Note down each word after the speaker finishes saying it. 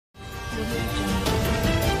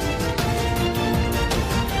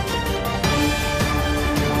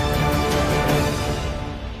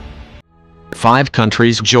Five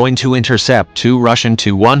countries joined to intercept two Russian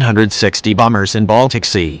Tu-160 bombers in Baltic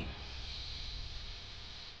Sea.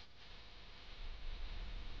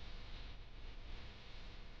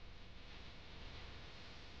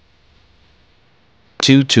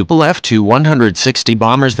 Two Tupolev Tu-160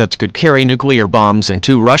 bombers that could carry nuclear bombs and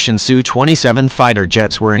two Russian Su-27 fighter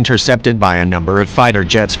jets were intercepted by a number of fighter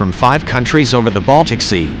jets from five countries over the Baltic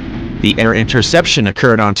Sea. The air interception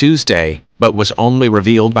occurred on Tuesday, but was only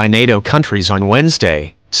revealed by NATO countries on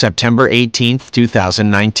Wednesday, September 18,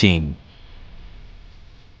 2019.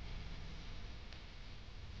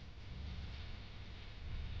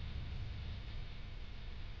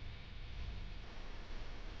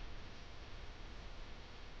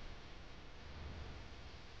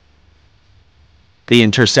 The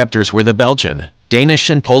interceptors were the Belgian, Danish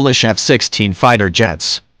and Polish F-16 fighter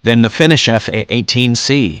jets, then the Finnish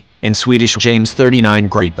F-A-18C, and Swedish James 39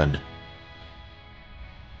 Gripen.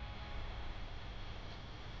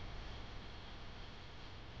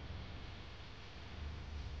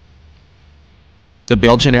 The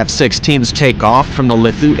Belgian F-16s take off from the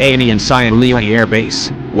Lithuanian Siauliai Air Base,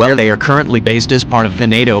 where they are currently based as part of the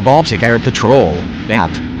NATO Baltic Air Patrol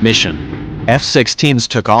 (BAP) mission. F-16s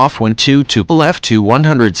took off when two Tupolev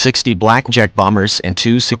Tu-160 blackjack bombers and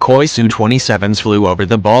two Sukhoi Su-27s flew over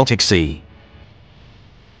the Baltic Sea.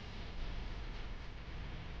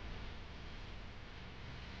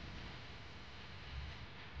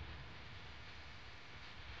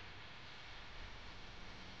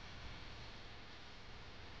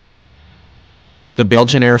 The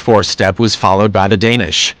Belgian Air Force step was followed by the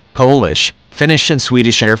Danish, Polish, Finnish and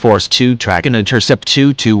Swedish Air Force to track and intercept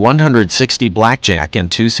two Tu-160 blackjack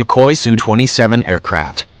and two Sukhoi Su-27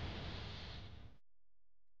 aircraft.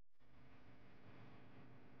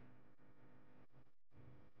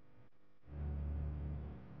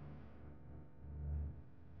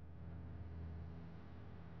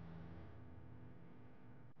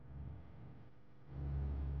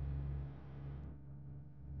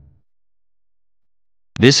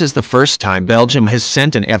 This is the first time Belgium has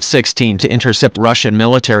sent an F-16 to intercept Russian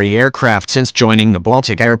military aircraft since joining the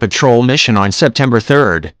Baltic Air Patrol mission on September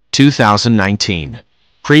 3, 2019.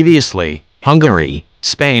 Previously, Hungary,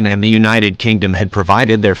 Spain and the United Kingdom had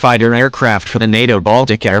provided their fighter aircraft for the NATO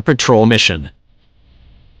Baltic Air Patrol mission.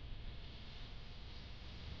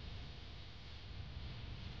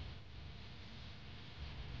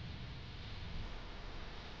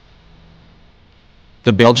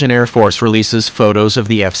 The Belgian Air Force releases photos of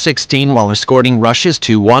the F-16 while escorting Russia's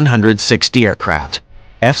Tu-160 aircraft.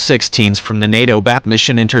 F-16s from the NATO BAP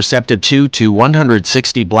mission intercepted two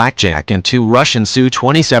Tu-160 blackjack and two Russian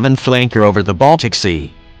Su-27 flanker over the Baltic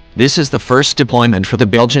Sea. This is the first deployment for the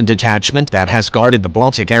Belgian detachment that has guarded the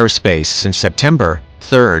Baltic airspace since September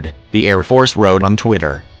 3, the Air Force wrote on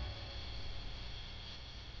Twitter.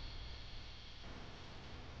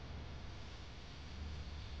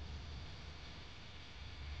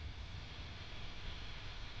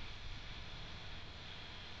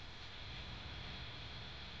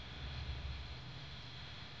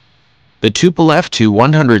 The Tupolev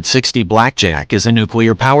Tu-160 Blackjack is a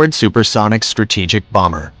nuclear-powered supersonic strategic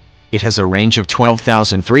bomber. It has a range of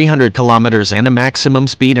 12,300 kilometers and a maximum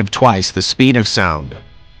speed of twice the speed of sound.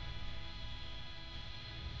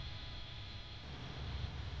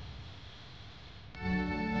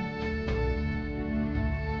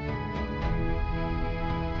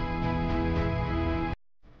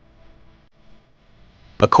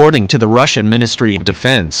 According to the Russian Ministry of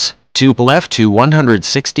Defense, Tupolev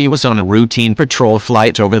Tu-160 was on a routine patrol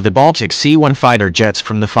flight over the Baltic Sea when fighter jets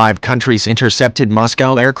from the five countries intercepted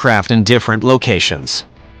Moscow aircraft in different locations.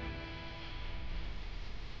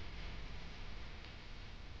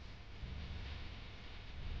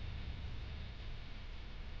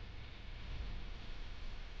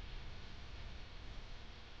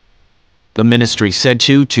 The ministry said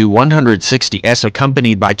two Tu-160s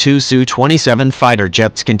accompanied by two Su-27 fighter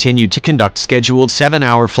jets continued to conduct scheduled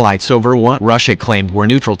 7-hour flights over what Russia claimed were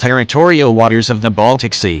neutral territorial waters of the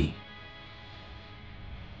Baltic Sea.